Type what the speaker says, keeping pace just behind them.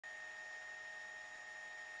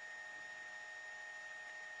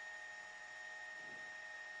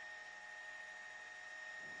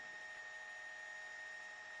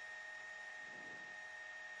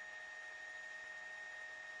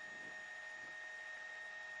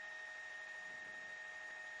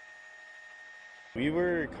We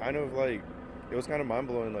were kind of like, it was kind of mind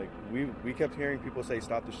blowing. Like we kept hearing people say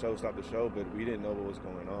stop the show, but we didn't know what was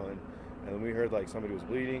going on. And then we heard like somebody was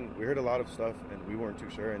bleeding. We heard a lot of stuff, and we weren't too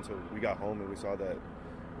sure until we got home and we saw that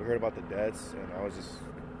we heard about the deaths, and I was just,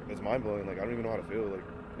 it's mind blowing. Like I don't even know how to feel. Like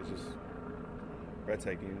it's just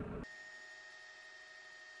breathtaking.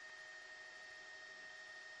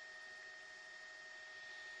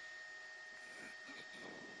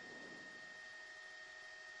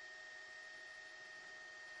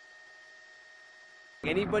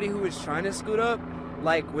 Anybody who was trying to scoot up,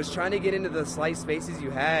 like, was trying to get into the slight spaces you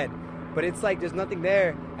had, but it's like there's nothing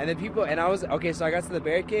there. And then people, and I was, okay, so I got to the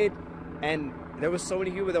barricade, and there was so many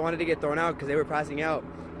people that wanted to get thrown out because they were passing out.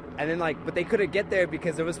 And then, like, but they couldn't get there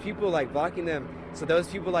because there was people, like, blocking them. So those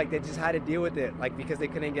people, like, they just had to deal with it, like, because they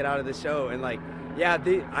couldn't get out of the show. And, like, yeah,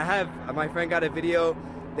 my friend got a video.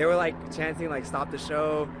 They were, like, chanting, like, stop the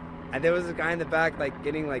show. And there was a guy in the back, like,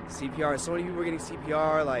 getting, like, CPR. So many people were getting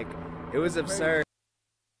CPR. Like, it was absurd.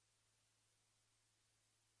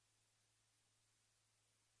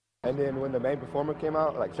 And then when the main performer came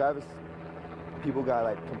out, like Travis, people got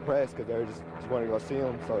like compressed because they were just wanting to go see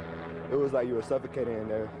him. So it was like you were suffocating in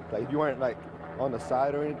there. Like if you weren't like on the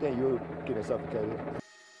side or anything, you were getting suffocated.